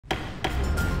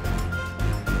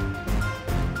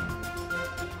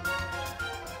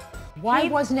Why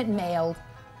wasn't it mailed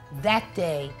that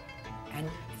day and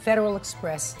Federal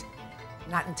Express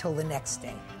not until the next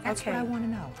day? That's what I want to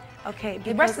know. Okay.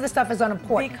 The rest of the stuff is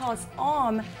unimportant. Because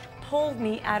pulled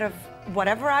me out of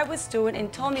whatever I was doing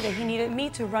and told me that he needed me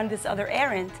to run this other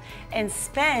errand and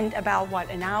spend about, what,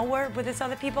 an hour with this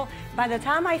other people. By the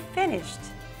time I finished,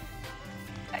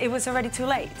 it was already too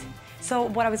late. So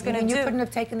what I was going to do... You couldn't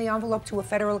have taken the envelope to a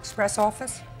Federal Express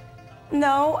office?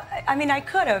 No, I mean, I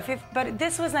could have, but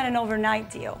this was not an overnight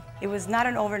deal. It was not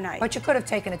an overnight. But you could have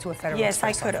taken it to a Federal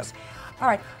Express office. Yes, I could have. All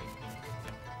right.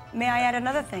 May I add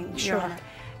another thing, Your Honor?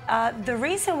 The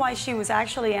reason why she was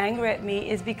actually angry at me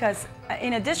is because,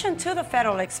 in addition to the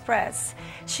Federal Express,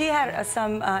 she had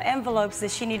some envelopes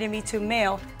that she needed me to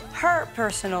mail her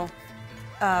personal.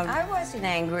 I wasn't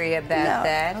angry about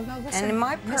that. And in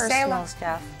my personal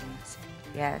stuff.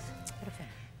 Yes.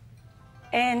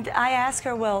 And I asked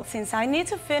her, well, since I need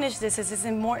to finish this, this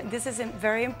isn't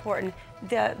very important.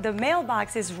 The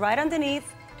mailbox is right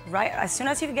underneath. Right, as soon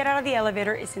as you get out of the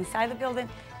elevator, it's inside the building.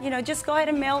 You know, just go ahead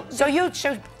and mail. So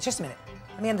just a minute.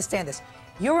 Let me understand this.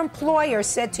 Your employer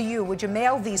said to you, would you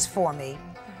mail these for me?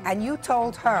 And you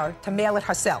told her to mail it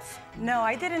herself. No,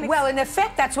 I didn't. Well, in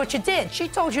effect, that's what you did. She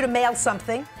told you to mail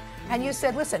something, and you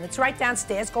said, listen, it's right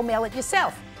downstairs, go mail it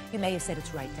yourself. You may have said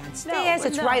it's right downstairs,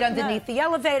 it's right underneath the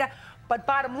elevator. But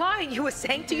bottom line, you were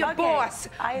saying to your boss,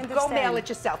 go mail it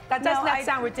yourself. Doesn't that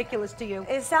sound ridiculous to you?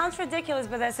 It sounds ridiculous,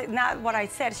 but that's not what I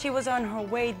said. She was on her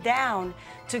way down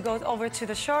to go over to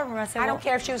the showroom. I said, I don't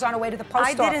care if she was on her way to the post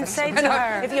office. I didn't say to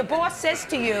her. If your boss says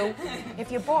to you,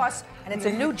 if your boss, and it's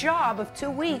a new job of 2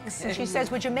 weeks, and she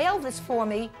says, would you mail this for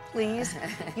me, please?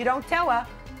 You don't tell her,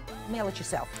 mail it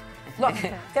yourself. Look,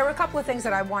 there are a couple of things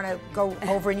that I want to go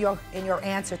over in your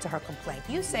answer to her complaint.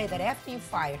 You say that after you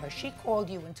fired her, she called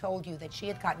you and told you that she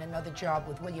had gotten another job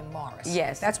with William Morris.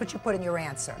 Yes. That's what you put in your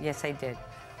answer. Yes, I did.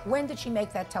 When did she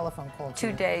make that telephone call to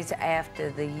you? 2 days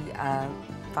after the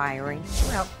firing.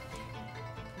 Well,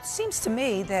 it seems to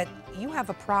me that you have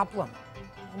a problem.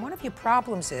 And one of your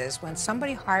problems is when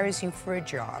somebody hires you for a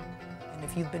job, and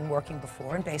if you've been working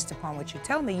before, and based upon what you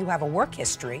tell me, you have a work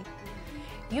history,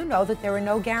 you know that there are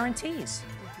no guarantees.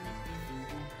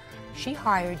 She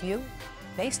hired you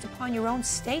based upon your own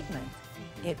statement.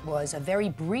 It was a very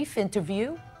brief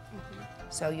interview,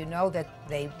 so you know that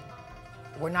they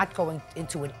were not going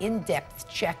into an in-depth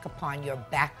check upon your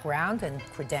background and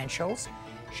credentials.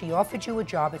 She offered you a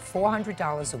job at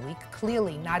 $400 a week,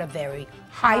 clearly not a very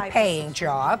high-paying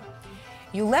job.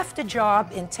 You left a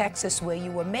job in Texas where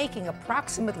you were making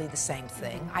approximately the same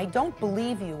thing. I don't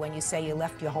believe you when you say you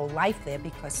left your whole life there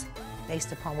because,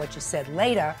 based upon what you said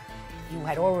later, you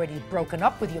had already broken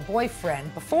up with your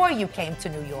boyfriend before you came to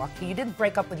New York. You didn't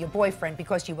break up with your boyfriend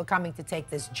because you were coming to take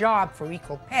this job for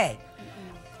equal pay.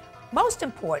 Most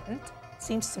important,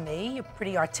 seems to me, you're a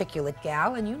pretty articulate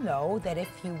gal, and you know that if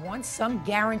you want some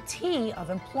guarantee of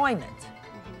employment,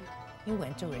 you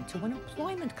enter into an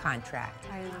employment contract.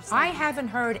 I understand. I haven't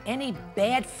heard any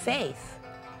bad faith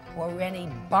or any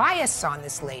bias on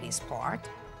this lady's part.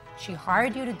 She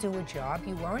hired you to do a job.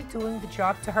 You weren't doing the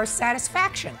job to her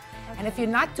satisfaction. Okay. And if you're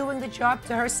not doing the job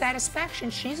to her satisfaction,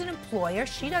 she's an employer.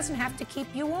 She doesn't have to keep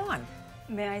you on.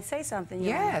 May I say something?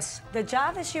 Yes. The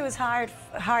job that she was hired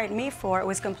me for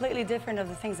was completely different of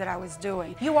the things that I was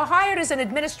doing. You were hired as an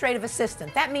administrative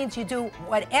assistant. That means you do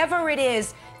whatever it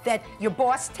is that your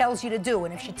boss tells you to do.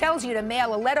 And if she tells you to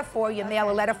mail a letter for her, you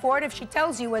mail a letter for it. If she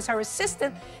tells you as her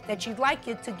assistant that she'd like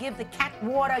you to give the cat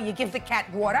water, you give the cat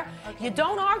water. Okay. You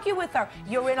don't argue with her.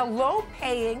 You're in a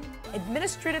low-paying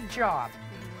administrative job.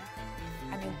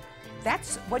 I mean,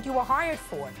 that's what you were hired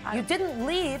for. You didn't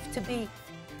leave to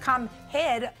become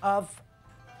head of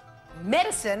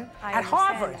medicine at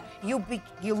Harvard.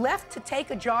 You left to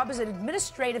take a job as an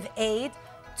administrative aide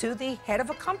to the head of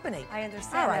a company. I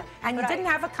understand that. And you didn't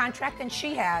have a contract, and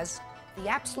she has the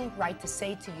absolute right to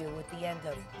say to you at the end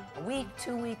of a week,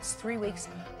 2 weeks, 3 weeks,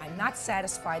 I'm not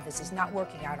satisfied, this is not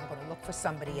working out, I'm going to look for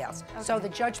somebody else. Okay. So the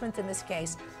judgment in this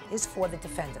case is for the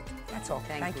defendant. That's all.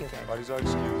 Thank you. Parties are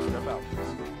excused. Step out.